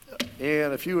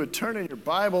And if you would turn in your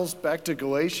Bibles back to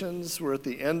Galatians, we're at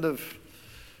the end of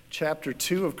chapter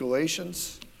 2 of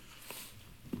Galatians.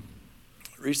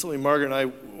 Recently, Margaret and I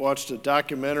watched a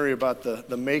documentary about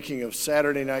the making of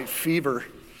Saturday Night Fever,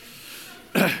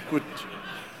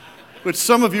 which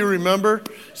some of you remember,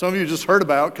 some of you just heard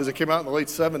about because it came out in the late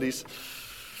 70s.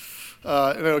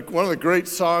 One of the great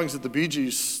songs that the Bee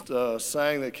Gees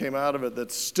sang that came out of it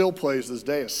that still plays this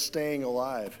day is Staying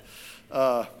Alive.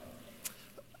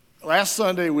 Last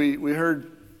Sunday, we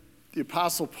heard the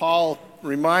Apostle Paul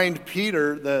remind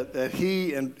Peter that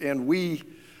he and we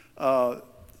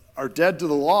are dead to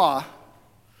the law,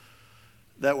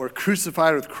 that we're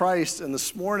crucified with Christ, and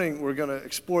this morning we're going to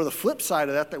explore the flip side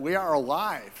of that we are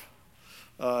alive.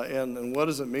 And what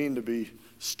does it mean to be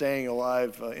staying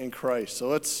alive in Christ? So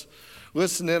let's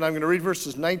listen in. I'm going to read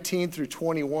verses 19 through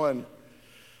 21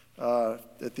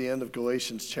 at the end of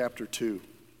Galatians chapter 2.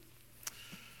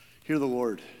 Hear the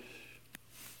Lord.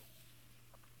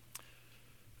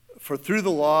 For through the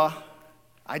law,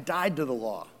 I died to the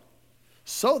law,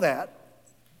 so that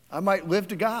I might live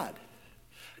to God.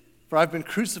 For I've been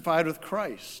crucified with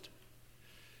Christ.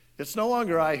 It's no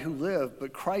longer I who live,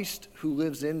 but Christ who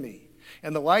lives in me.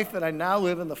 And the life that I now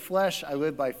live in the flesh, I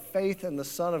live by faith in the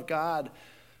Son of God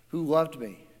who loved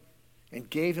me and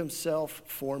gave himself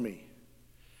for me.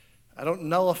 I don't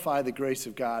nullify the grace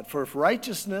of God. For if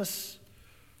righteousness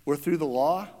were through the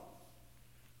law,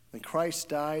 then Christ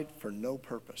died for no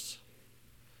purpose.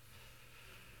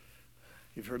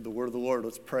 You've heard the word of the Lord.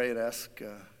 Let's pray and ask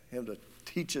him to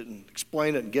teach it and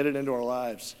explain it and get it into our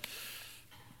lives.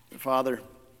 Father,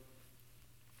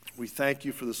 we thank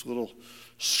you for this little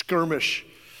skirmish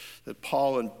that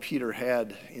Paul and Peter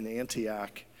had in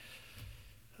Antioch.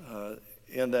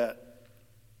 And that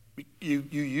you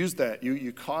used that.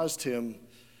 You caused him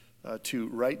Paul to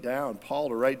write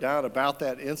down about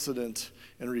that incident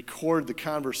and record the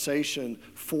conversation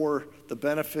for the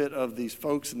benefit of these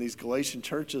folks in these Galatian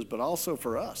churches, but also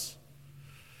for us.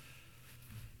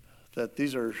 That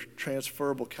these are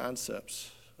transferable concepts,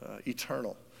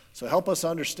 eternal. So help us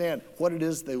understand what it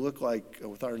is they look like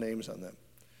with our names on them.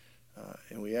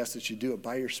 And we ask that you do it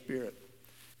by your Spirit.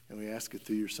 And we ask it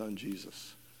through your Son,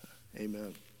 Jesus.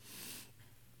 Amen.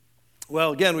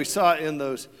 Well, again, we saw in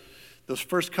those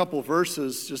first couple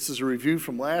verses, just as a review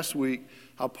from last week,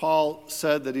 how Paul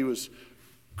said that he was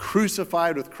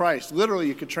crucified with Christ. Literally,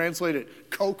 you could translate it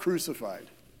co-crucified.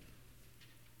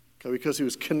 Okay, because he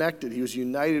was connected, he was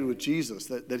united with Jesus,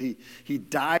 that he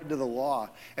died to the law.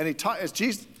 And he taught,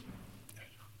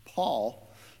 Paul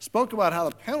spoke about how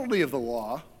the penalty of the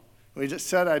law, when he just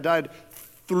said, I died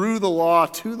through the law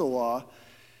to the law,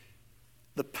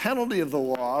 the penalty of the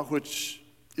law, which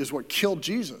is what killed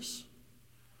Jesus,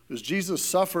 because Jesus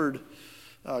suffered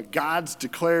God's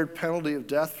declared penalty of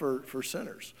death for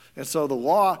sinners. And so the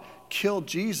law killed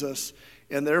Jesus,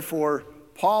 and therefore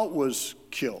Paul was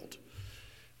killed.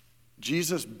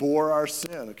 Jesus bore our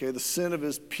sin, okay? The sin of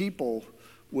his people,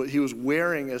 what he was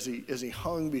wearing as he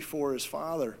hung before his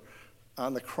Father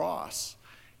on the cross.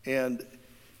 And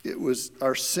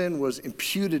our sin was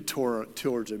imputed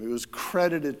towards him. It was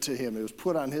credited to him. It was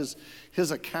put on his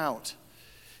account.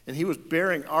 And he was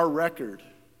bearing our record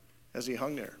as he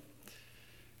hung there.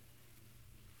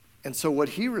 And so what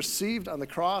he received on the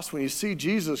cross, when you see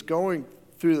Jesus going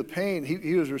through the pain,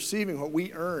 he was receiving what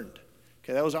we earned.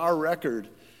 Okay, that was our record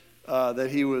that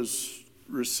he was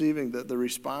receiving the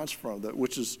response from,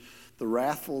 which is the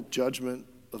wrathful judgment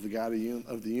of the God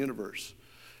of the universe.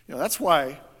 That's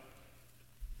why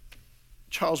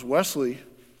Charles Wesley,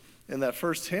 in that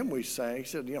first hymn we sang, he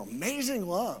said, amazing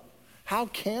love. How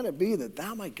can it be that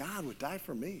thou, my God, would die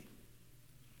for me?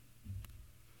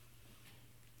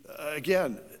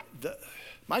 Again,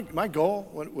 my goal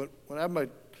when I have my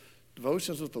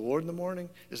devotions with the Lord in the morning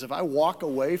is if I walk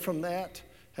away from that,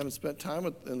 having spent time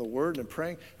in the Word and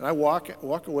praying, and I walk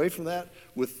away from that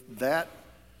with that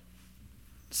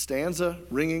stanza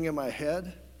ringing in my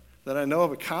head, then I know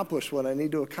I've accomplished what I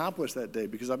need to accomplish that day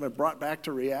because I've been brought back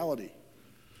to reality.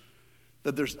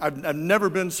 That I've never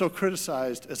been so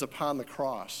criticized as upon the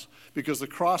cross, because the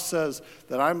cross says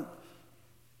that I'm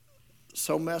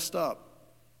so messed up,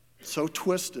 so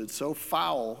twisted, so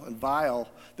foul and vile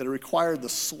that it required the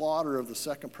slaughter of the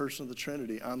second person of the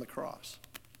Trinity on the cross.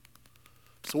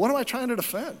 So what am I trying to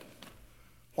defend?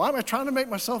 Why am I trying to make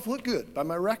myself look good by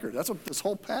my record? That's what this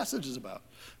whole passage is about.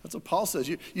 That's what Paul says.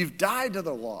 You've died to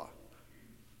the law.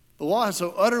 The law has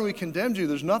so utterly condemned you,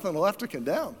 there's nothing left to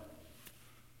condemn.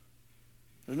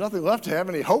 There's nothing left to have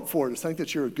any hope for, to think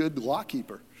that you're a good law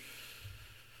keeper.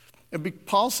 And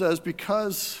Paul says,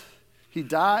 because He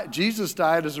died. Jesus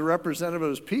died as a representative of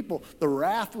his people. The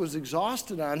wrath was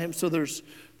exhausted on him, so there's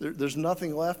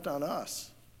nothing left on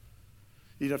us.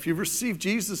 If you've received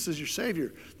Jesus as your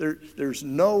Savior, there's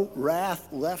no wrath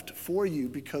left for you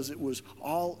because it was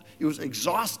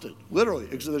exhausted, literally.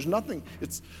 There's nothing.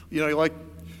 It's, like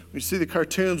when you see the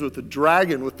cartoons with the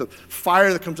dragon, with the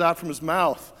fire that comes out from his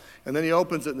mouth, and then he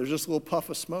opens it and there's just a little puff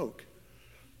of smoke.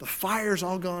 The fire's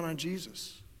all gone on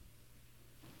Jesus.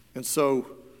 And so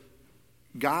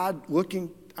God, looking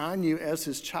on you as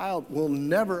his child, will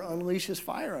never unleash his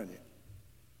fire on you.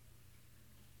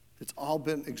 It's all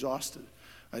been exhausted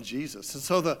on Jesus. And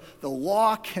so the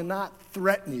law cannot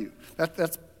threaten you.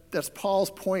 That's Paul's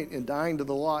point in dying to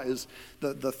the law, is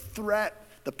the threat,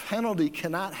 the penalty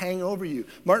cannot hang over you.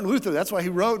 Martin Luther, that's why he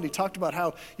wrote and he talked about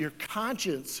how your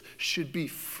conscience should be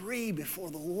free before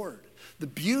the Lord. The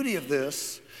beauty of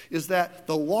this is that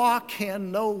the law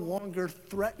can no longer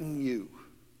threaten you.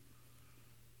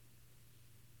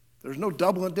 There's no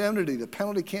double indemnity. The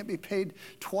penalty can't be paid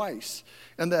twice.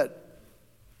 And that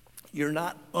you're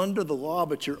not under the law,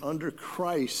 but you're under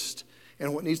Christ.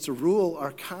 And what needs to rule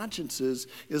our consciences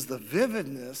is the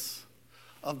vividness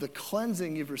of the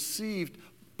cleansing you've received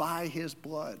by his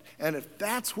blood. And if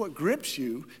that's what grips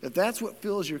you, if that's what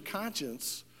fills your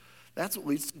conscience, that's what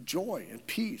leads to joy and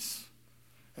peace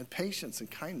and patience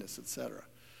and kindness, etc.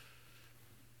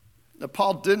 Now,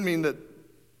 Paul didn't mean that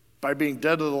by being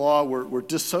dead to the law, we're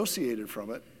dissociated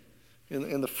from it.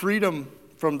 In the freedom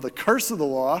from the curse of the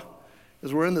law,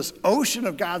 as we're in this ocean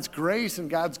of God's grace and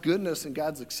God's goodness and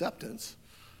God's acceptance,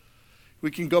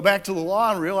 we can go back to the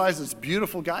law and realize it's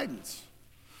beautiful guidance.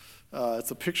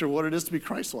 It's a picture of what it is to be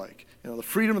Christ-like. The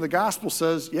freedom of the gospel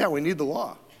says, yeah, we need the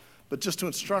law, but just to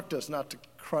instruct us, not to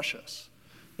crush us,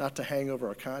 not to hang over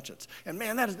our conscience. And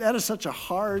man, that is such a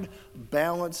hard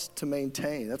balance to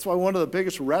maintain. That's why one of the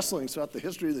biggest wrestlings throughout the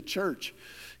history of the church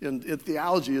in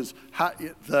theology is how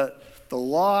the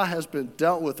law has been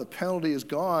dealt with, the penalty is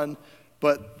gone,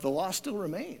 but the law still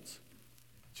remains.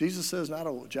 Jesus says not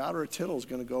a jot or a tittle is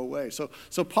going to go away. So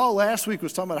Paul last week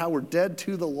was talking about how we're dead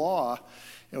to the law,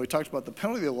 and we talked about the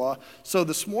penalty of the law. So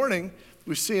this morning,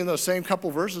 we see in those same couple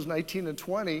verses, 19 and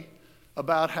 20,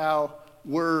 about how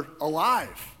we're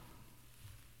alive.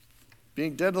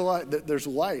 Being dead to the law, there's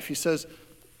life. He says,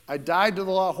 I died to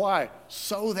the law. Why?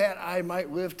 So that I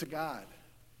might live to God.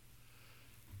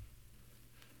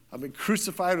 I've been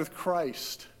crucified with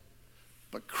Christ,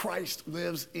 but Christ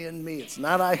lives in me. It's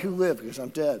not I who live because I'm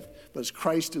dead, but it's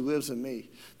Christ who lives in me.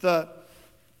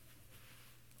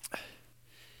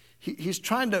 He's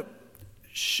trying to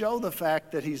show the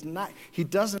fact that he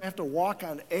doesn't have to walk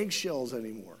on eggshells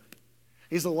anymore.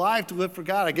 He's alive to live for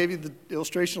God. I gave you the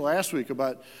illustration last week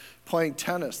about playing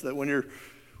tennis, that when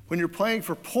you're playing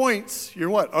for points, you're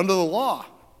what? Under the law.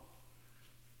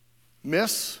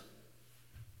 Miss,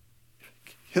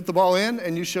 hit the ball in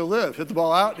and you shall live. Hit the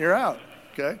ball out and you're out.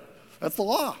 Okay? That's the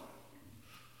law.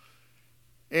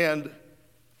 And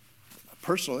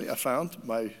personally, I found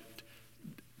my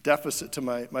deficit to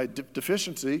my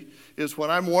deficiency is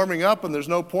when I'm warming up and there's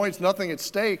no points, nothing at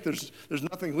stake, there's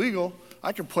nothing legal,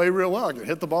 I can play real well. I can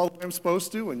hit the ball the way I'm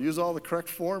supposed to and use all the correct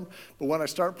form. But when I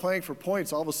start playing for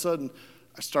points, all of a sudden,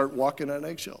 I start walking on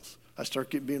eggshells. I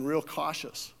start being real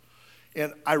cautious.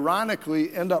 And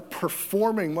ironically, end up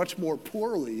performing much more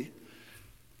poorly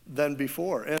than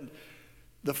before. And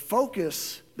the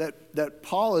focus that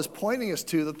Paul is pointing us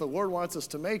to, that the Lord wants us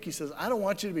to make, he says, I don't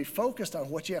want you to be focused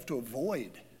on what you have to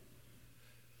avoid,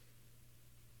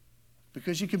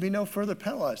 because you can be no further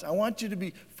penalized. I want you to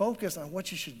be focused on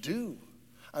what you should do,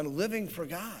 on living for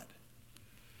God.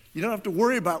 You don't have to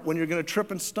worry about when you're going to trip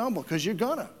and stumble, because you're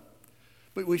going to.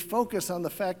 But we focus on the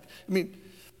fact,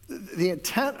 the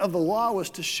intent of the law was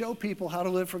to show people how to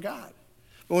live for God.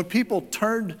 But when people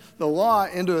turned the law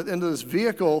into this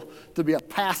vehicle to be a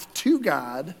path to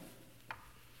God,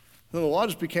 then the law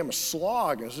just became a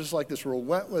slog. It was just like this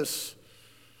relentless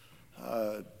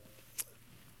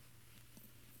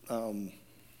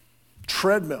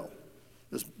treadmill,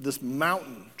 this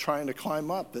mountain trying to climb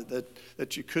up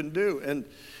that you couldn't do. And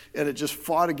it just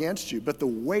fought against you. But the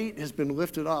weight has been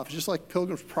lifted off. It's just like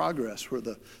Pilgrim's Progress, where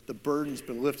the burden's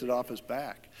been lifted off his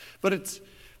back. But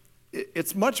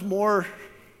it's much more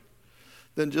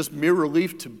than just mere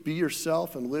relief to be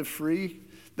yourself and live free.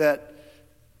 That,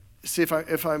 see,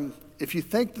 if you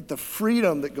think that the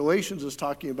freedom that Galatians is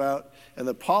talking about and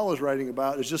that Paul is writing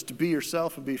about is just to be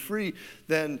yourself and be free,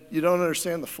 then you don't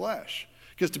understand the flesh.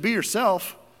 Because to be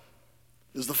yourself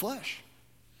is the flesh.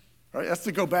 Right? That's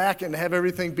to go back and have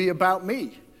everything be about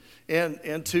me. And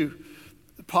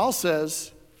Paul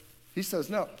says, he says,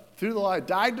 no, Through the law, I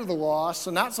died to the law,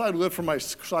 so not so I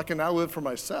can now live for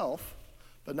myself,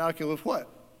 but now I can live what?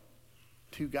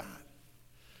 To God.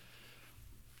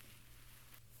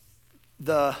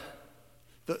 The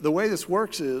way this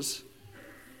works is,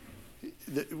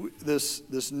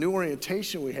 this new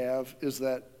orientation we have is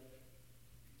that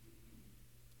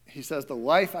he says, the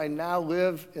life I now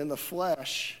live in the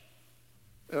flesh,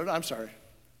 I'm sorry,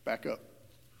 back up.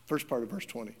 First part of verse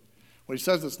 20. When he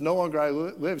says it's no longer I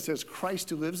live, he says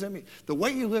Christ who lives in me. The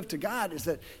way you live to God is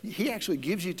that he actually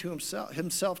gives you to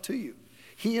himself to you.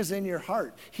 He is in your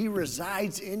heart. He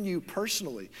resides in you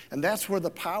personally. And that's where the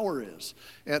power is.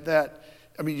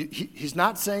 He's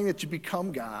not saying that you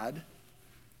become God.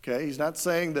 Okay, he's not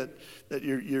saying that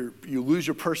you lose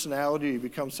your personality, you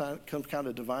become some kind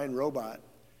of divine robot.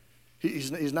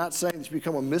 He's not saying that you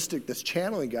become a mystic that's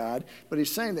channeling God, but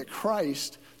he's saying that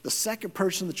Christ, the second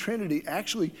person of the Trinity,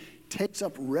 actually takes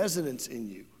up residence in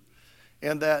you.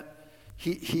 And that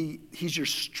he's your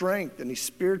strength, and he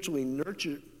spiritually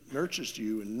nurtures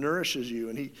you and nourishes you,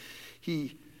 and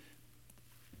he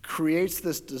creates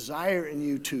this desire in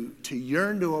you to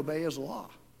yearn to obey his law.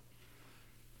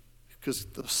 Because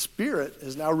the Spirit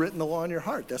has now written the law in your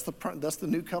heart. That's the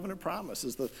new covenant promise,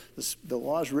 is the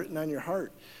law is written on your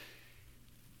heart.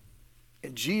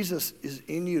 And Jesus is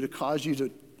in you to cause you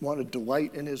to want to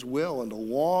delight in his will and to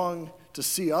long to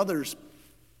see others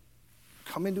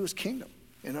come into his kingdom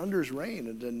and under his reign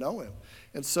and to know him.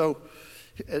 And so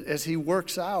as he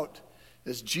works out,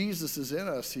 as Jesus is in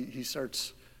us, he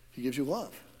gives you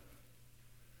love.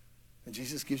 And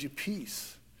Jesus gives you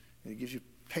peace. And he gives you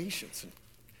patience and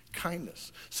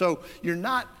kindness. So you're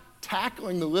not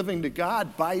tackling the living to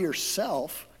God by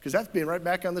yourself, because that's being right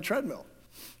back on the treadmill.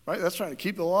 Right? That's trying to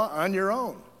keep the law on your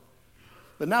own.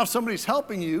 But now if somebody's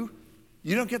helping you,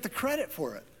 you don't get the credit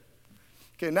for it.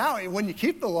 Okay, now when you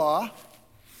keep the law,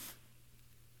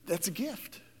 that's a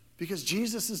gift because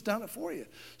Jesus has done it for you.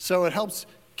 So it helps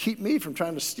keep me from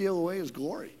trying to steal away his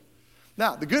glory.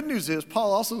 Now, the good news is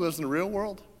Paul also lives in the real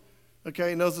world. Okay,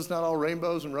 he knows it's not all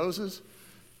rainbows and roses.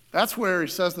 That's where he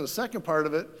says in the second part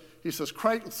of it, he says,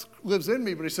 Christ lives in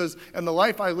me, but he says, and the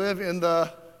life I live in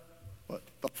the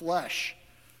flesh.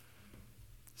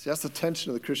 See, that's the tension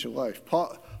of the Christian life.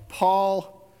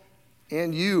 Paul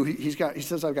and you, he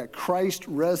says, I've got Christ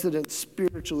resident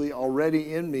spiritually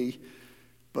already in me,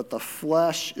 but the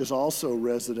flesh is also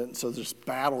resident, so there's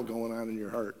battle going on in your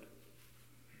heart.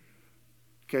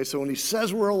 Okay, so when he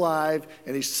says we're alive,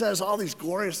 and he says all these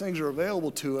glorious things are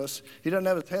available to us, he doesn't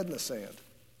have his head in the sand.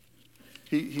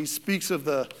 He speaks of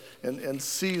and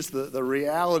sees the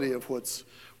reality of what's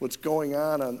going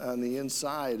on the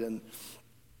inside. And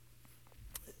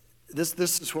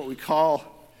this is what we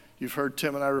call, you've heard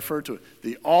Tim and I refer to it,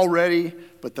 the already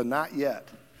but the not yet.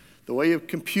 The way you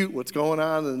compute what's going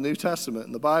on in the New Testament,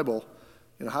 in the Bible,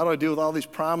 how do I deal with all these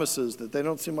promises that they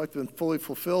don't seem like they've been fully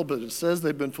fulfilled, but it says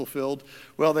they've been fulfilled?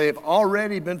 Well, they have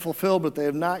already been fulfilled, but they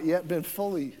have not yet been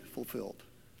fully fulfilled.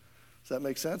 Does that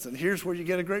make sense? And here's where you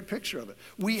get a great picture of it.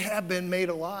 We have been made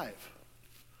alive.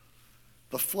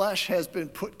 The flesh has been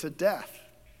put to death,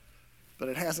 but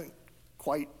it hasn't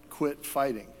quite quit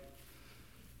fighting.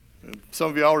 And some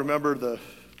of you all remember the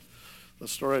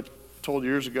story I told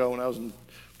years ago when I was in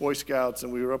Boy Scouts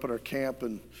and we were up at our camp,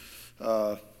 and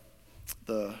our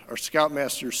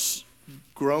scoutmaster's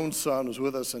grown son was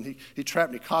with us, and he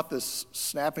trapped and he caught this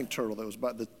snapping turtle that was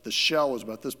about, the shell was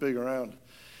about this big around.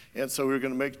 And so we were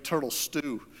going to make turtle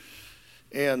stew.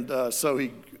 And so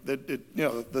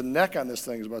the neck on this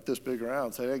thing is about this big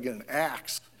around. So they had to get an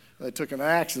axe. And they took an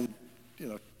axe and,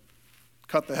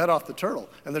 cut the head off the turtle.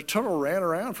 And the turtle ran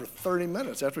around for 30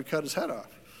 minutes after we cut his head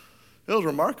off. It was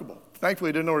remarkable. Thankfully,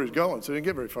 he didn't know where he was going, so he didn't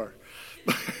get very far.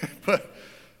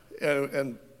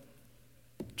 And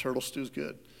turtle stew's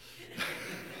good.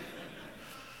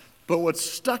 But what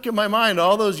stuck in my mind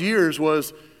all those years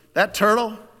was that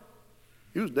turtle,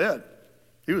 he was dead.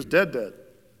 He was dead.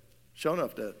 Sure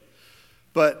enough dead.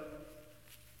 But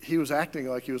he was acting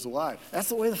like he was alive. That's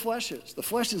the way the flesh is. The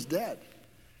flesh is dead.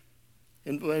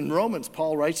 In Romans,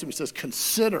 Paul writes to him, he says,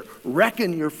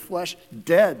 reckon your flesh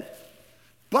dead.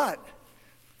 But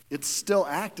it's still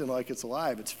acting like it's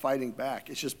alive. It's fighting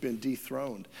back. It's just been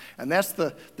dethroned. And that's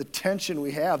the tension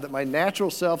we have, that my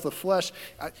natural self, the flesh,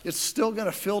 it's still going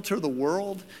to filter the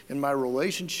world and my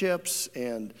relationships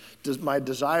and my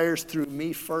desires through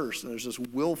me first. And there's this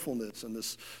willfulness and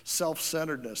this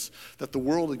self-centeredness that the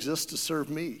world exists to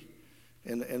serve me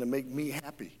and to make me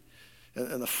happy.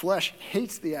 And the flesh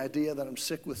hates the idea that I'm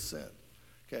sick with sin.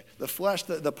 Okay, the flesh,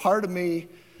 the part of me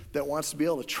that wants to be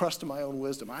able to trust in my own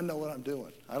wisdom. I know what I'm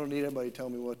doing. I don't need anybody to tell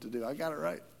me what to do. I got it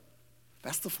right.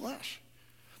 That's the flesh.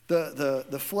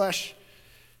 The flesh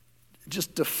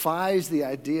just defies the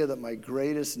idea that my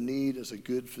greatest need is a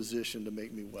good physician to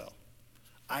make me well.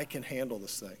 I can handle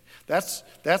this thing. That's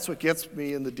what gets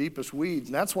me in the deepest weeds.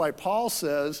 And that's why Paul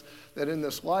says that in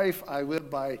this life I live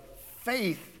by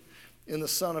faith in the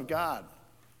Son of God.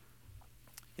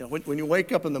 You know, when you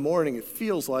wake up in the morning, it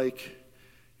feels like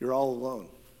you're all alone,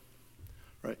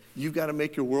 right? You've got to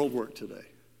make your world work today.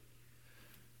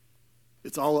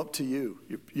 It's all up to you.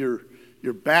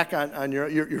 You're back on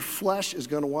your flesh is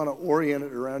going to want to orient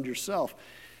it around yourself.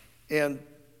 And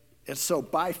so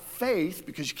by faith,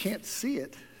 because you can't see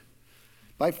it,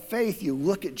 by faith you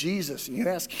look at Jesus and you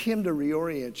ask him to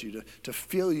reorient you, to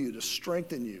fill you, to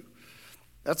strengthen you.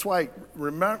 That's why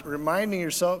reminding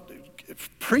yourself,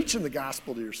 preaching the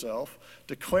gospel to yourself,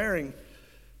 declaring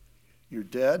you're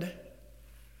dead.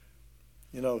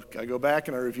 You know, I go back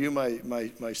and I review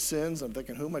my sins. I'm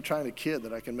thinking, who am I trying to kid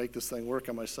that I can make this thing work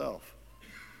on myself?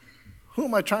 Who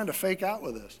am I trying to fake out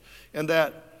with this? And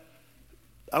that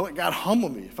I let God humble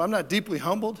me. If I'm not deeply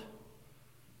humbled,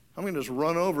 I'm going to just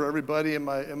run over everybody in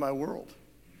my world.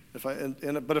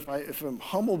 But if I'm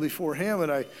humble before him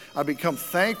and I become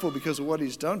thankful because of what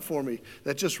he's done for me,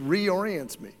 that just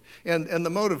reorients me. And the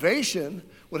motivation,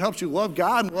 what helps you love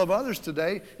God and love others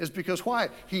today, is because why?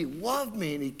 He loved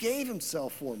me and he gave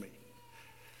himself for me.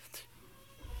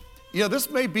 You know, this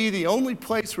may be the only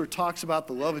place where it talks about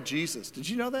the love of Jesus. Did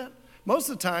you know that? Most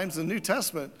of the times in the New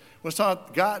Testament, when it's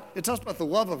taught God, it talks about the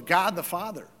love of God the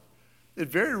Father. It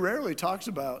very rarely talks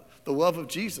about the love of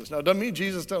Jesus. Now, it doesn't mean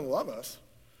Jesus doesn't love us,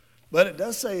 but it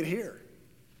does say it here.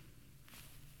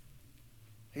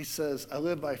 He says, I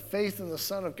live by faith in the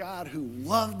Son of God who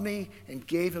loved me and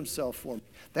gave himself for me.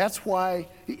 That's why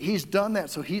he's done that,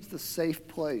 so he's the safe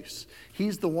place.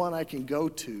 He's the one I can go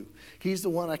to. He's the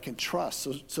one I can trust.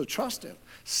 So trust him.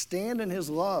 Stand in his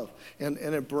love and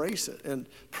embrace it and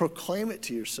proclaim it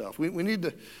to yourself. We need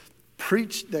to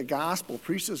preach the gospel,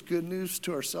 preach this good news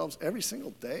to ourselves every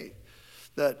single day,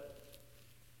 that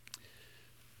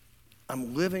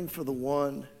I'm living for the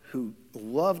one who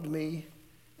loved me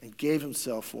and gave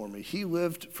himself for me. He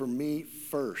lived for me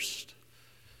first.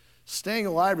 Staying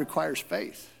alive requires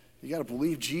faith. You got to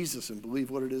believe Jesus and believe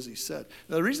what it is he said.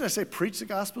 Now, the reason I say preach the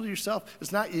gospel to yourself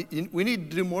is not, we need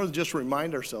to do more than just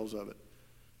remind ourselves of it.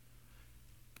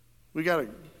 We got to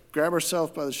grab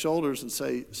ourselves by the shoulders and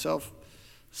say, self,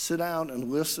 sit down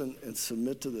and listen and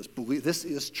submit to this. Believe this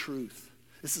is truth.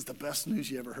 This is the best news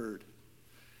you ever heard.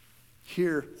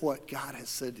 Hear what God has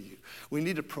said to you. We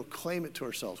need to proclaim it to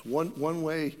ourselves. One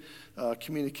way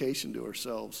communication to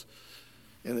ourselves,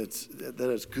 and it's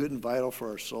good and vital for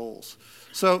our souls.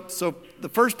 So the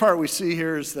first part we see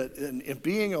here is that in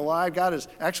being alive, God has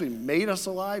actually made us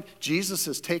alive. Jesus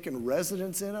has taken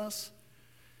residence in us.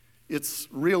 It's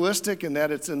realistic in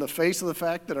that it's in the face of the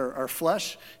fact that our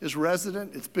flesh is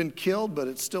resident. It's been killed, but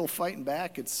it's still fighting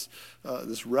back. It's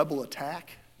this rebel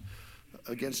attack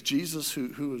against Jesus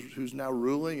who's now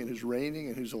ruling and who's reigning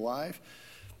and who's alive.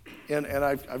 And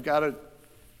I've got to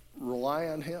rely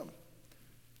on him.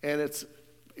 And it's,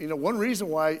 you know, one reason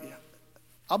why,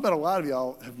 I'll bet a lot of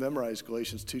y'all have memorized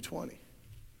Galatians 2:20.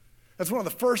 That's one of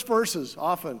the first verses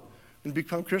often when you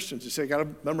become Christians. You say, I got to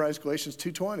memorize Galatians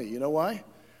 2:20. You know why?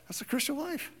 That's the Christian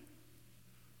life.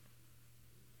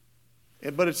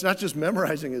 But it's not just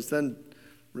memorizing, it's then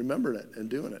remembering it and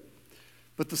doing it.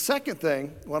 But the second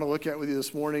thing I want to look at with you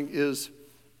this morning is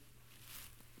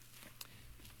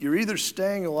you're either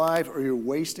staying alive or you're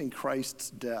wasting Christ's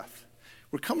death.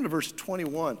 We're coming to verse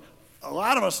 21. A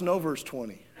lot of us know verse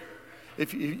 20.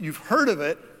 If you've heard of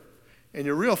it, and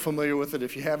you're real familiar with it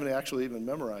if you haven't actually even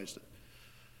memorized it.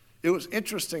 It was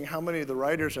interesting how many of the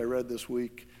writers I read this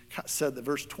week said that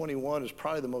verse 21 is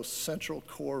probably the most central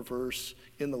core verse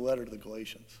in the letter to the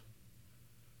Galatians.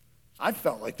 I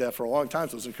felt like that for a long time,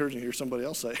 so it's encouraging to hear somebody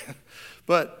else say it.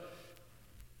 But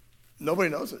nobody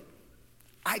knows it.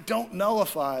 I don't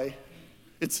nullify.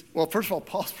 Well, first of all,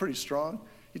 Paul's pretty strong.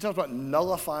 He talks about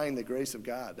nullifying the grace of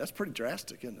God. That's pretty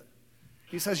drastic, isn't it?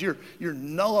 He says you're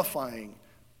nullifying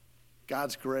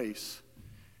God's grace.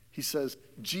 He says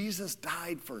Jesus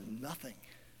died for nothing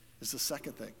is the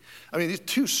second thing. I mean, these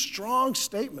two strong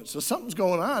statements. So something's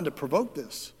going on to provoke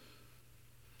this.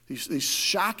 These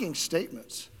shocking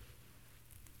statements.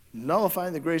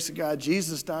 Nullifying the grace of God,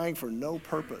 Jesus dying for no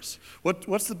purpose.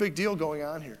 What's the big deal going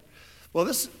on here?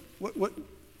 Well,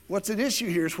 what's at issue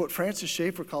here is what Francis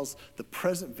Schaeffer calls the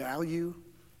present value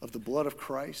of the blood of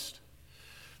Christ.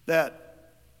 That,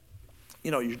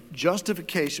 you know, your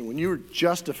justification, when you were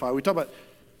justified, we talk about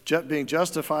being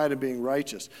justified and being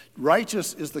righteous.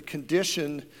 Righteous is the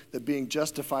condition that being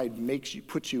justified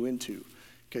puts you into.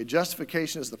 Okay,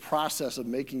 justification is the process of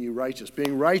making you righteous.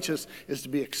 Being righteous is to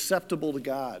be acceptable to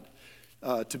God,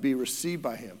 to be received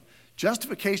by him.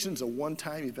 Justification is a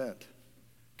one-time event.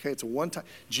 Okay, it's a one-time.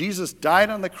 Jesus died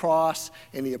on the cross,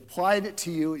 and he applied it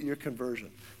to you at your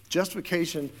conversion.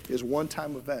 Justification is a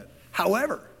one-time event.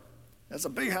 However, that's a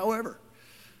big however.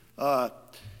 The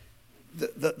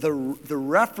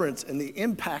reference and the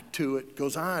impact to it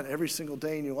goes on every single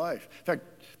day in your life. In fact,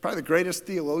 probably the greatest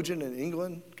theologian in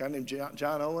England, a guy named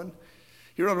John Owen,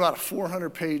 he wrote about a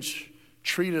 400-page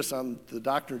treatise on the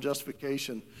doctrine of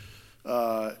justification,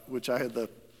 which I had the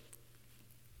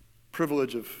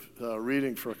privilege of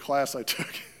reading for a class I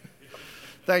took.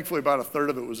 Thankfully, about a third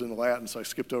of it was in Latin, so I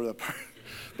skipped over that part.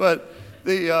 But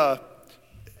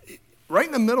right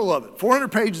in the middle of it,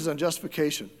 400 pages on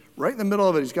justification, right in the middle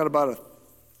of it, he's got about a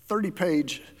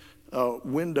 30-page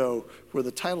window where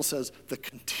the title says, The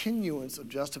Continuance of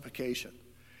Justification.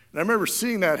 And I remember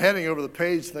seeing that heading over the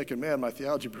page thinking, man, my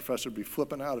theology professor would be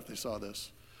flipping out if they saw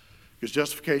this. Because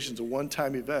justification is a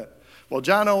one-time event. Well,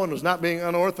 John Owen was not being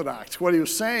unorthodox. What he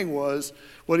was saying was,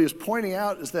 what he was pointing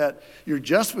out is that your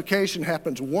justification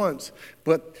happens once,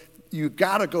 but you've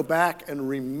got to go back and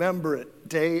remember it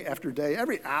day after day,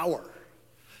 every hour.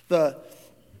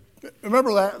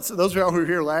 Remember, those of y'all who were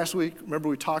here last week, remember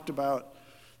we talked about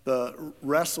the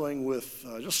wrestling with,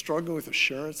 just struggling with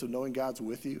assurance of knowing God's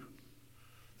with you,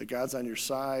 that God's on your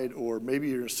side, or maybe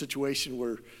you're in a situation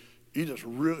where you just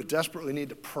really desperately need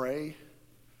to pray,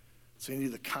 so you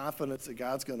need the confidence that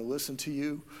God's going to listen to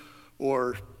you,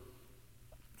 or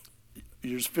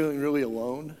you're just feeling really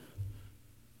alone,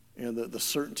 and the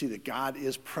certainty that God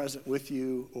is present with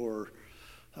you, or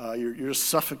you're just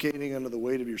suffocating under the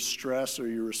weight of your stress or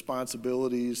your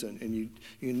responsibilities, and you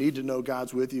need to know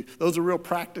God's with you. Those are real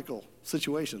practical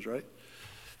situations, right?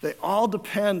 They all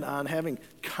depend on having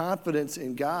confidence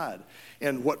in God.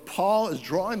 And what Paul is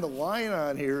drawing the line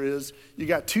on here is you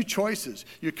got two choices.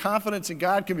 Your confidence in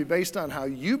God can be based on how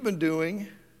you've been doing,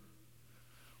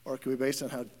 or it can be based on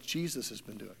how Jesus has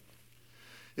been doing.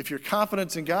 If your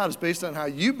confidence in God is based on how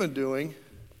you've been doing,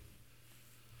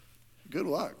 good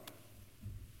luck.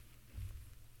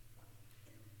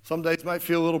 Some days might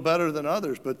feel a little better than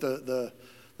others, but the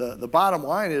bottom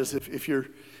line is if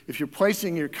you're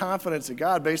placing your confidence in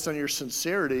God based on your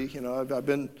sincerity,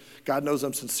 God knows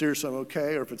I'm sincere, so I'm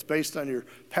okay, or if it's based on your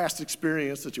past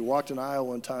experience that you walked an aisle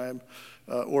one time,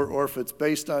 or if it's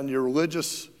based on your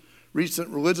recent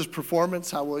religious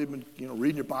performance, how well you've been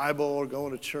reading your Bible or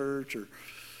going to church or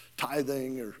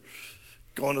tithing or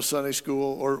going to Sunday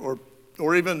school,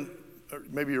 or even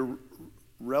maybe your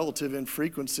relative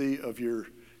infrequency of your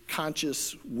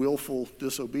conscious, willful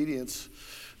disobedience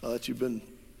that you've been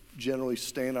generally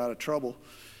staying out of trouble.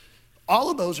 All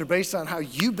of those are based on how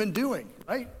you've been doing,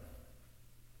 right?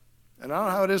 And I don't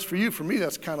know how it is for you. For me,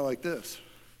 that's kind of like this.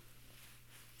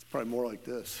 It's probably more like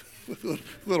this, with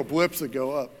little blips that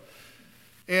go up.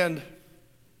 And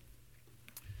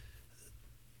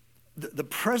the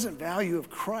present value of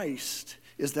Christ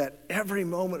is that every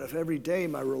moment of every day,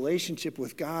 my relationship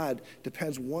with God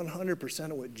depends 100%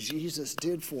 on what Jesus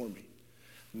did for me,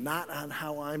 not on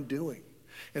how I'm doing.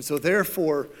 And so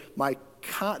therefore,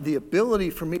 the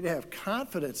ability for me to have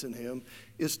confidence in him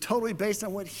is totally based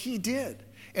on what he did.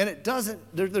 And it doesn't,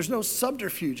 there's no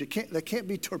subterfuge. That can't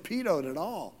be torpedoed at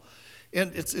all.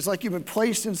 And it's like you've been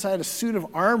placed inside a suit of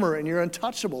armor and you're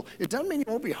untouchable. It doesn't mean you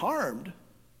won't be harmed.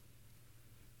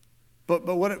 But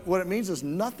what it means is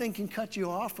nothing can cut you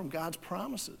off from God's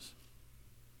promises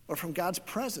or from God's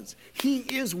presence. He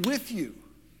is with you.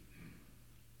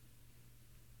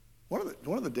 One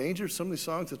of the dangers, some of these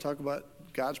songs that talk about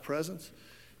God's presence,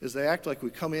 is they act like we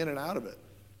come in and out of it.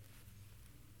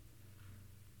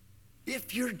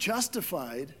 If you're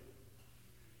justified,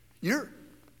 you're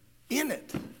in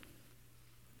it.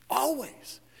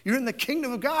 Always. You're in the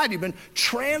kingdom of God. You've been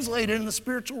translated in the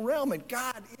spiritual realm, and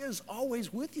God is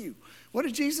always with you. What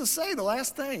did Jesus say? The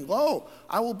last thing, lo,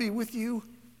 I will be with you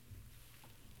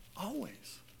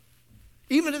always,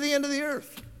 even to the end of the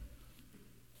earth.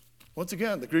 Once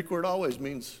again, the Greek word always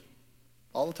means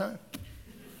all the time.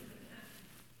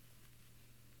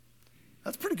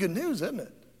 That's pretty good news, isn't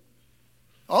it?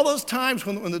 All those times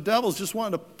when the devil's just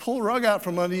wanting to pull the rug out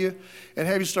from under you and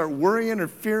have you start worrying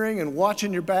and fearing and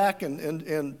watching your back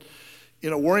and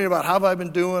worrying about how have I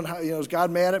been doing, is God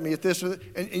mad at me at this or that?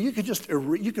 And you can just,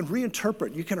 you can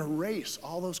reinterpret, you can erase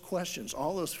all those questions,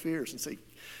 all those fears and say,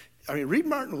 read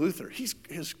Martin Luther. His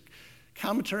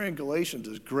commentary on Galatians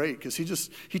is great because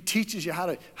he teaches you how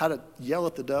to yell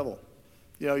at the devil.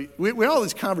 We have all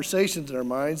these conversations in our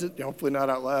minds, hopefully not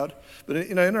out loud, but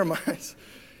in our minds.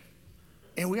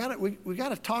 And we got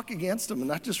to talk against them and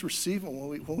not just receive them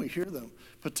when we hear them,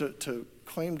 but to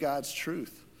claim God's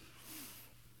truth.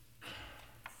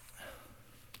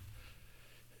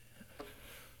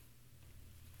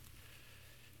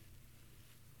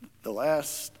 The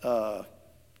last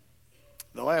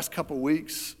couple of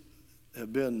weeks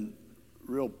have been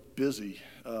real busy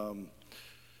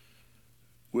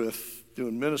with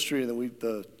doing ministry, and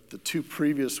then the 2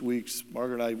 previous weeks,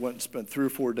 Margaret and I went and spent 3 or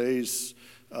 4 days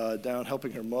down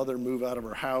helping her mother move out of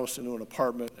her house into an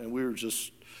apartment, and we were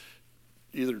just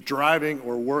either driving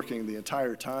or working the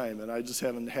entire time, and I just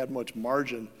haven't had much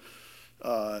margin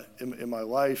in my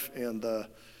life. And like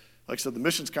I said, the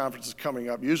missions conference is coming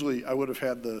up. Usually I would have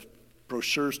had the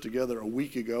brochures together a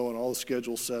week ago and all the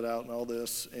schedules set out and all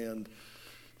this, and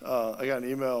I got an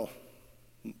email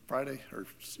Friday or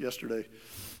yesterday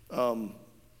from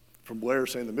Blair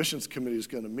saying the missions committee is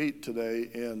going to meet today,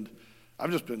 and I've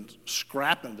just been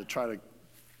scrapping to try to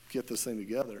get this thing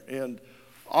together. And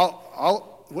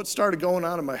what started going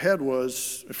on in my head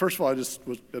was, first of all,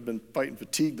 I've been fighting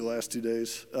fatigue the last 2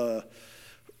 days,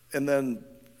 and then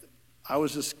I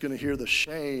was just going to hear the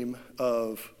shame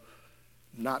of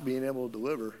not being able to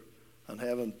deliver on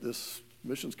having this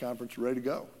missions conference ready to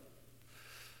go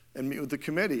and meet with the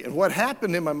committee. And what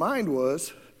happened in my mind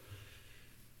was,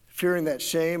 fearing that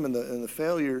shame and the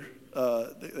failure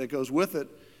that goes with it,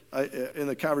 in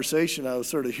the conversation, I was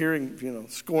sort of hearing,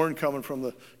 scorn coming from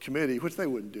the committee, which they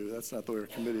wouldn't do. That's not the way our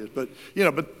committee is. But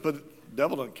the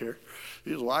devil doesn't care.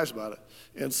 He just lies about it.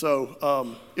 And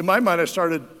so, in my mind, I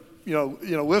started,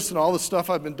 listing all the stuff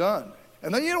I've been done.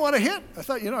 And then, what I hit? I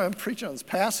thought, I'm preaching on this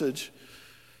passage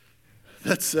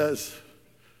that says,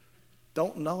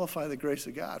 don't nullify the grace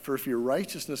of God. For if your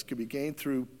righteousness can be gained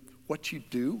through what you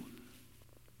do,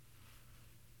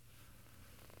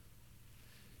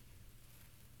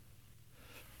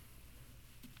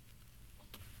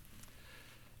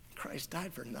 Christ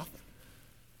died for nothing.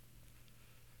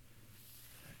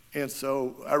 And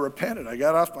so I repented. I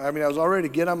got off. I was already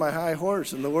to get on my high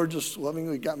horse, and the Lord just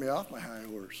lovingly got me off my high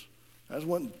horse. I just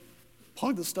went and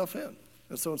plugged the stuff in.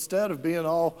 And so instead of being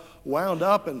all wound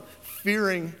up and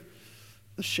fearing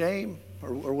the shame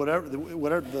or whatever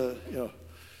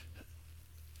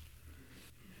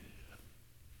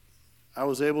I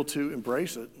was able to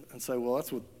embrace it and say, well,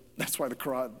 that's why the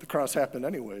cross happened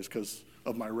anyways, because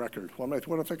of my record. What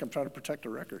do I think? I'm trying to protect a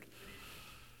record.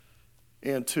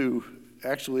 And to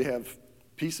actually have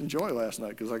peace and joy last night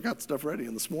because I got stuff ready,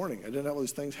 and this morning I didn't have all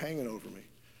these things hanging over me.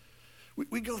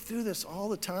 We go through this all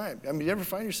the time. You ever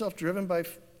find yourself driven by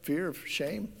fear of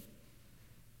shame?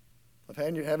 Of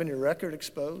having your record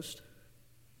exposed?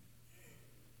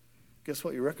 Guess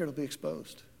what? Your record will be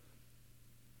exposed.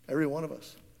 Every one of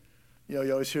us. You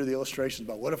always hear the illustrations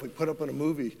about what if we put up in a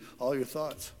movie all your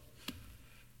thoughts?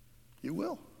 You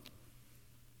will.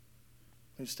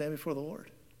 When you stand before the Lord.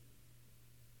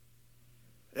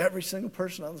 Every single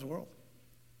person on this world.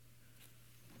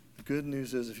 The good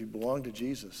news is if you belong to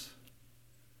Jesus,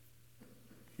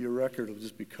 your record will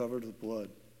just be covered with blood,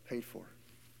 paid for.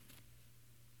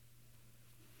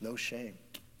 No shame,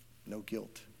 no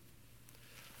guilt.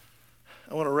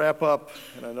 I want to wrap up,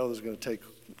 and I know this is going to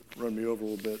run me over a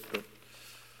little bit, but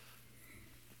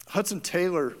Hudson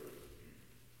Taylor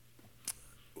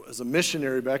was a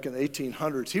missionary back in the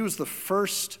 1800s. He was the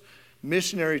first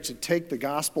missionary to take the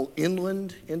gospel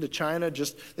inland into China.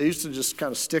 They used to just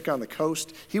kind of stick on the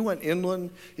coast. He went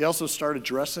inland. He also started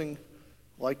dressing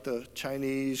like the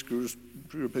Chinese, grew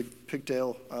a big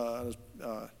pigtail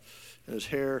in his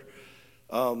hair.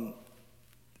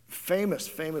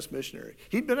 Famous missionary.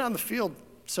 He'd been on the field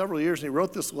several years, and he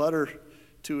wrote this letter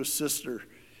to his sister,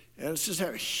 and it's just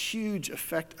had a huge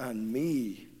effect on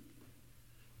me,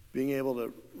 being able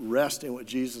to rest in what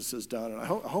Jesus has done. And I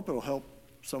hope it'll help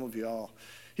some of you all.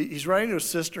 He's writing to his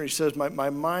sister, and he says,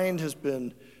 my mind has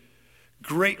been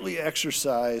greatly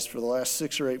exercised for the last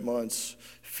 6 or 8 months,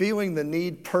 feeling the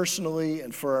need personally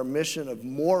and for our mission of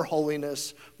more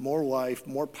holiness, more life,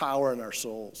 more power in our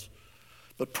souls.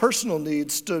 But personal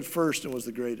need stood first and was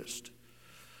the greatest.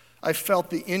 I felt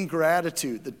the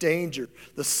ingratitude, the danger,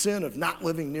 the sin of not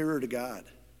living nearer to God.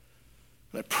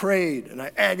 And I prayed, and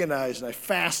I agonized, and I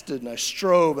fasted, and I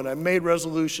strove, and I made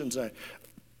resolutions. I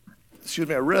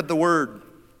read the Word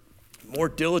more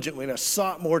diligently, and I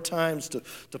sought more times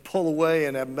to pull away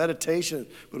and have meditation,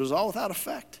 but it was all without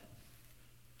effect.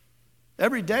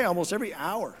 Every day, almost every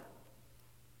hour,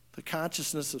 the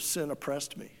consciousness of sin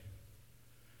oppressed me.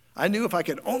 I knew if I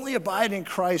could only abide in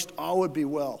Christ, all would be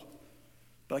well,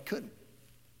 but I couldn't.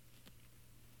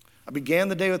 I began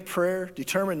the day with prayer,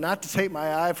 determined not to take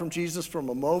my eye from Jesus for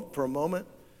a moment,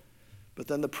 But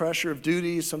then the pressure of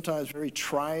duty, sometimes very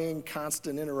trying,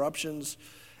 constant interruptions,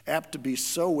 apt to be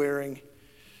so wearing,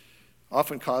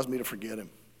 often caused me to forget him.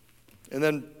 And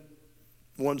then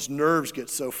one's nerves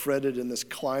get so fretted in this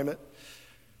climate.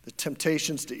 The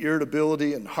temptations to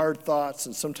irritability and hard thoughts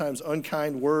and sometimes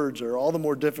unkind words are all the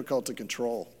more difficult to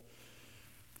control.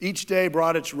 Each day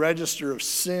brought its register of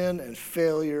sin and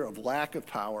failure, of lack of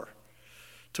power.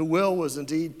 To will was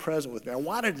indeed present with me. I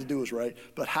wanted to do what was right,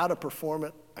 but how to perform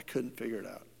it, I couldn't figure it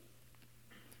out.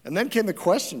 And then came the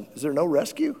question, is there no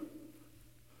rescue?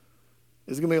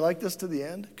 Is it going to be like this to the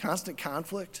end? Constant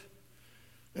conflict?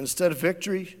 And instead of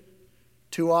victory,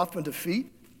 too often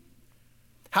defeat?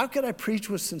 How could I preach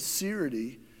with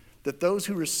sincerity that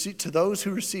to those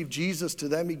who receive Jesus, to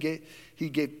them he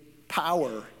gave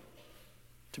power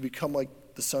to become like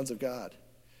the sons of God,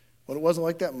 when it wasn't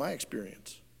like that in my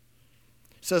experience?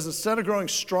 He says, instead of growing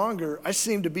stronger, I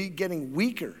seem to be getting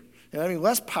weaker and having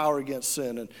less power against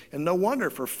sin. And no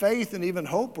wonder, for faith and even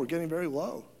hope were getting very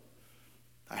low.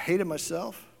 I hated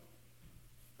myself.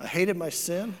 I hated my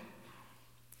sin.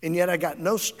 And yet I got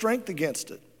no strength against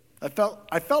it. I felt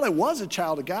I was a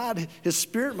child of God. His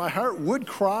spirit in my heart would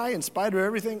cry in spite of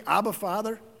everything, Abba,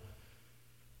 Father.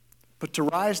 But to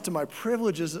rise to my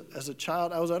privileges as a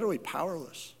child, I was utterly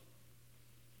powerless.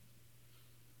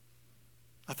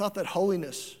 I thought that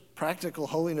holiness, practical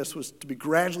holiness, was to be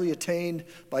gradually attained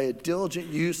by a diligent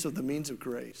use of the means of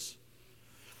grace.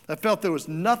 I felt there was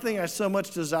nothing I so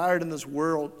much desired in this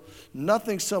world,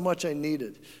 nothing so much I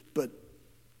needed, but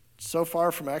so far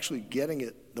from actually getting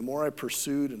it, the more I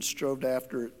pursued and strove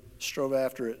after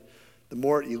it, the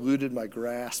more it eluded my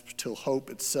grasp till hope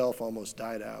itself almost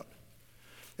died out.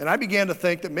 And I began to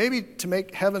think that maybe to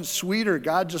make heaven sweeter,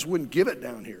 God just wouldn't give it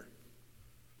down here.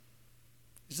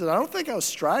 He said, I don't think I was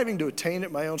striving to attain it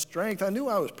in my own strength. I knew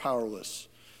I was powerless.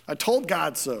 I told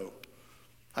God so.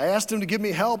 I asked him to give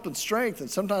me help and strength, and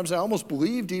sometimes I almost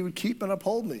believed he would keep and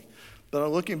uphold me. But on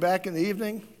looking back in the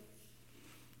evening,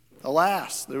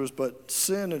 alas, there was but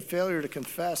sin and failure to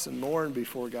confess and mourn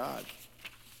before God.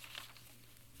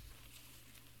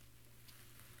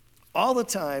 All the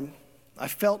time, I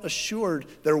felt assured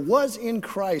there was in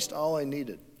Christ all I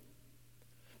needed.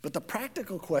 But the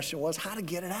practical question was how to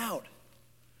get it out.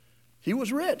 He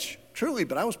was rich, truly,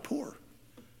 but I was poor.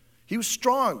 He was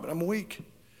strong, but I'm weak.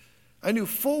 I knew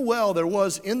full well there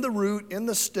was in the root, in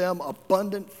the stem,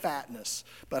 abundant fatness.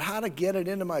 But how to get it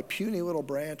into my puny little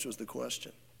branch was the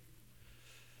question.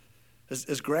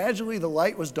 As gradually the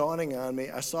light was dawning on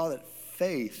me, I saw that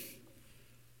faith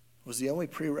was the only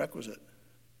prerequisite.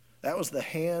 That was the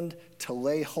hand to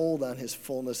lay hold on his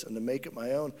fullness and to make it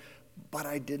my own. But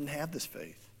I didn't have this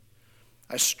faith.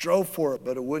 I strove for it,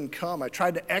 but it wouldn't come. I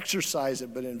tried to exercise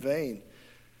it, but in vain.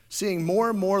 Seeing more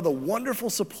and more the wonderful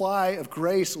supply of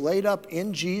grace laid up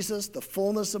in Jesus, the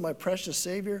fullness of my precious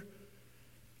Savior,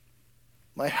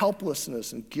 my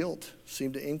helplessness and guilt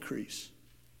seemed to increase.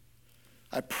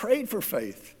 I prayed for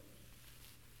faith,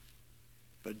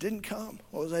 but it didn't come.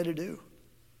 What was I to do?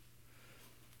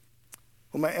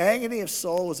 When my agony of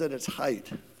soul was at its height,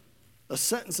 a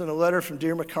sentence in a letter from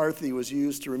dear McCarthy was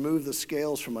used to remove the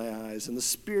scales from my eyes, and the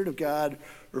Spirit of God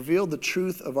revealed the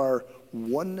truth of our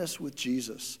oneness with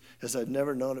Jesus as I'd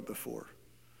never known it before.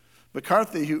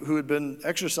 McCarthy, who had been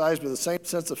exercised with the same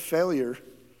sense of failure,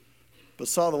 but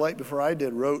saw the light before I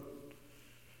did, wrote,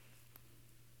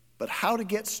 But how to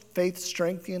get faith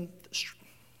strengthened?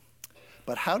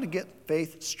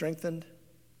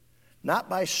 Not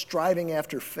by striving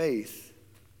after faith,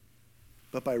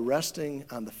 but by resting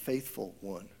on the faithful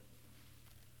one.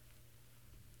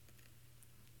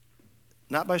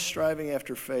 Not by striving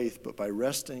after faith, but by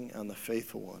resting on the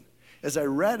faithful one. As I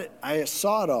read it, I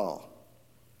saw it all.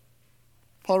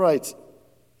 Paul writes,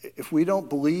 if we don't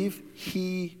believe,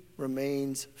 he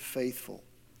remains faithful.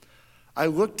 I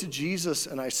looked to Jesus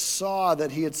and I saw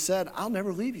that he had said, I'll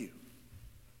never leave you.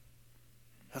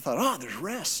 I thought, there's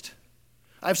rest.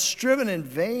 I've striven in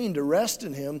vain to rest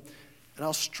in him, and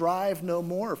I'll strive no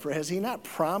more. For has he not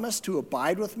promised to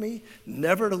abide with me,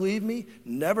 never to leave me,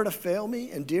 never to fail me?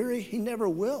 And dearie, he never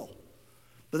will.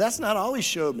 But that's not all he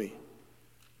showed me.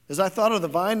 As I thought of the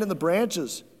vine and the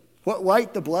branches, what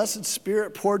light the blessed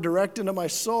Spirit poured direct into my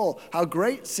soul. How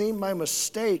great seemed my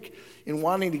mistake in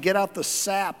wanting to get out the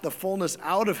sap, the fullness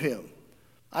out of him.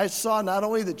 I saw not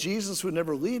only that Jesus would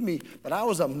never leave me, but I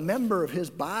was a member of his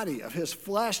body, of his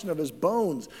flesh, and of his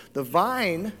bones. The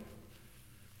vine,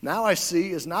 now I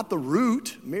see, is not the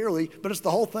root merely, but it's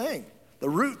the whole thing. the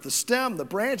root, the stem, the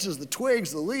branches, the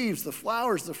twigs, the leaves, the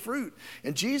flowers, the fruit.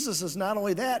 And Jesus is not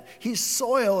only that, he's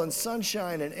soil and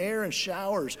sunshine and air and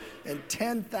showers and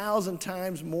 10,000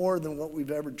 times more than what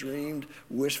we've ever dreamed,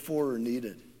 wished for, or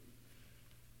needed.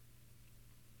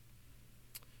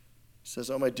 He says,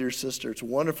 oh, my dear sister, it's a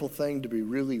wonderful thing to be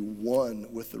really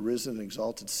one with the risen and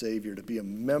exalted Savior, to be a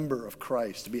member of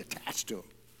Christ, to be attached to him.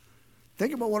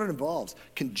 Think about what it involves.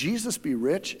 Can Jesus be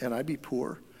rich and I be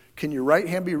poor? Can your right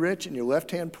hand be rich and your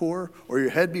left hand poor? Or your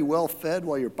head be well fed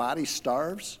while your body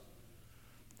starves?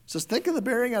 It says, think of the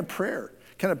bearing on prayer.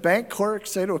 Can a bank clerk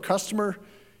say to a customer,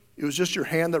 it was just your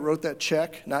hand that wrote that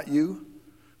check, not you?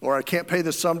 Or I can't pay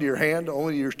this sum to your hand,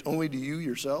 only to you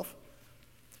yourself?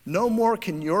 No more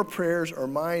can your prayers or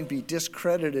mine be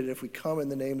discredited if we come in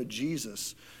the name of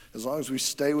Jesus, as long as we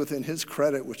stay within his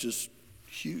credit, which is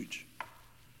huge.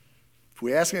 If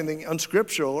we ask anything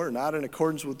unscriptural or not in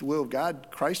accordance with the will of God,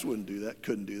 Christ couldn't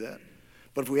do that.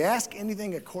 But if we ask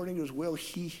anything according to his will,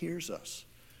 he hears us.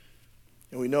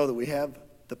 And we know that we have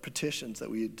the petitions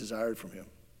that we desired from him.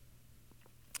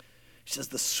 He says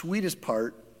the sweetest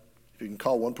part, if you can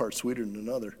call one part sweeter than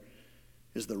another,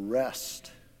 is the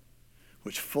rest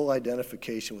which full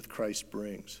identification with Christ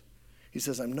brings. He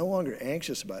says, I'm no longer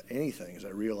anxious about anything as I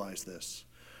realize this,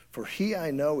 for he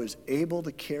I know is able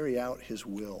to carry out his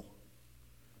will,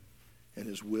 and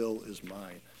his will is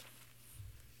mine.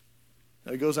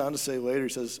 Now he goes on to say later, he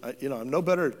says, I'm no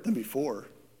better than before.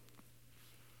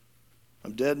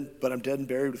 I'm dead, but I'm dead and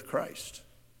buried with Christ.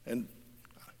 And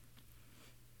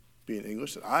being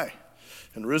English,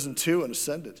 and risen too and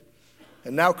ascended.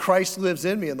 And now Christ lives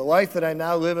in me, and the life that I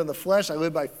now live in the flesh, I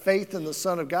live by faith in the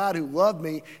Son of God who loved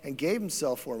me and gave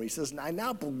himself for me. He says, I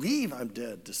now believe I'm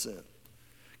dead to sin.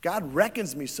 God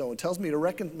reckons me so and tells me to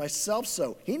reckon myself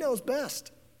so. He knows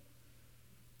best.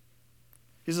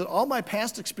 He says, all my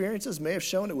past experiences may have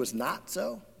shown it was not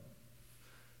so,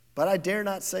 but I dare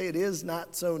not say it is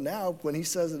not so now when he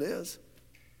says it is.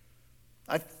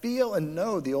 I feel and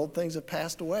know the old things have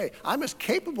passed away. I'm as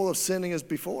capable of sinning as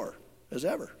before, as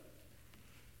ever.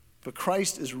 But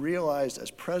Christ is realized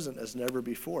as present as never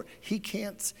before. He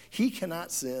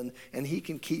cannot sin, and he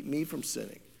can keep me from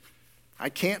sinning. I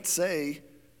can't say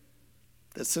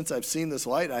that since I've seen this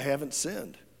light, I haven't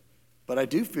sinned. But I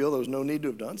do feel there was no need to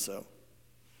have done so.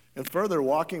 And further,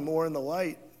 walking more in the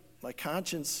light, my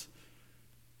conscience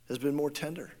has been more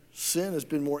tender. Sin has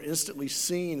been more instantly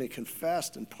seen and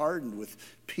confessed and pardoned with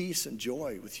peace and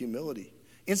joy, with humility,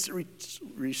 instantly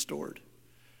restored.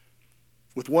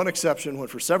 With one exception, when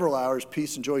for several hours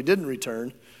peace and joy didn't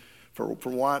return, for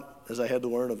want, as I had to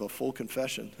learn, of a full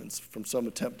confession and from some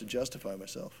attempt to justify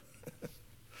myself.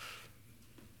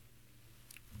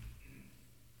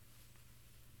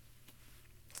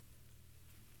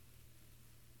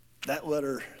 That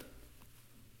letter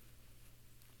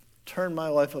turned my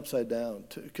life upside down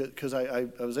because I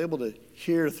was able to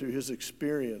hear through his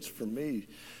experience for me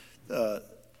that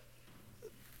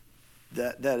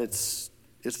it's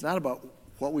not about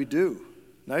what we do,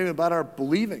 not even about our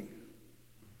believing.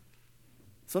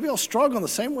 Some of y'all struggle in the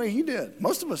same way he did.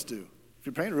 Most of us do.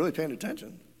 If you're really paying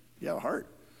attention, you have a heart.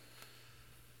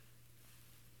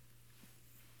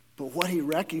 But what he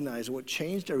recognized, what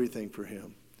changed everything for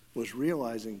him, was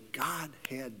realizing God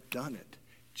had done it.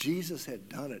 Jesus had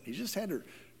done it. He just had to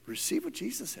receive what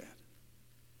Jesus had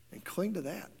and cling to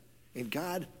that. And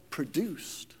God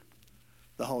produced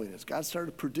the holiness. God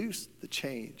started to produce the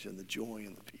change and the joy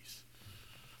and the peace.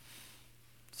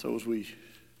 So as we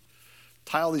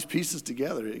tie all these pieces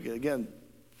together, again,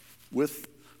 with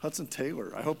Hudson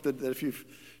Taylor, I hope that if you've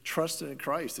trusted in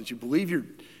Christ, that you believe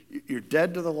you're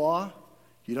dead to the law,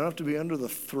 you don't have to be under the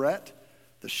threat,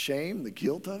 the shame, the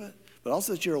guilt of it, but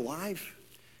also that you're alive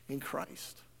in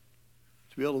Christ,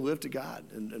 to be able to live to God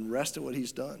and rest in what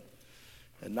he's done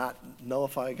and not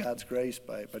nullify God's grace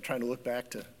by trying to look back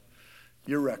to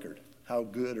your record, how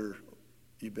good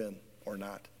you've been or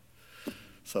not.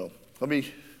 So let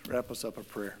me wrap us up in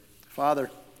prayer. Father,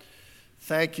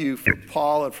 thank you for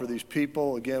Paul and for these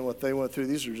people. Again, what they went through,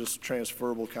 these are just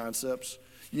transferable concepts.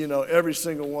 You know, every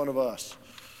single one of us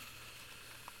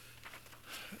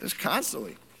is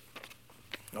constantly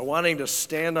wanting to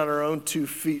stand on our own 2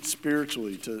 feet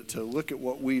spiritually, to look at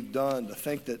what we've done, to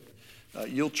think that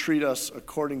you'll treat us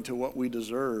according to what we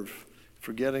deserve,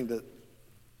 forgetting that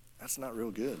that's not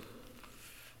real good.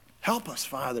 Help us,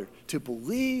 Father, to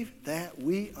believe that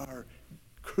we are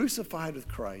crucified with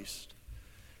Christ,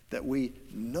 that we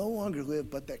no longer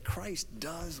live, but that Christ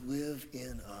does live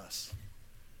in us.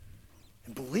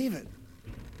 And believe it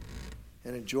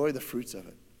and enjoy the fruits of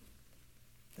it.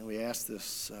 And we ask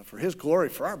this for his glory,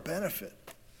 for our benefit.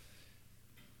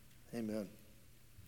 Amen.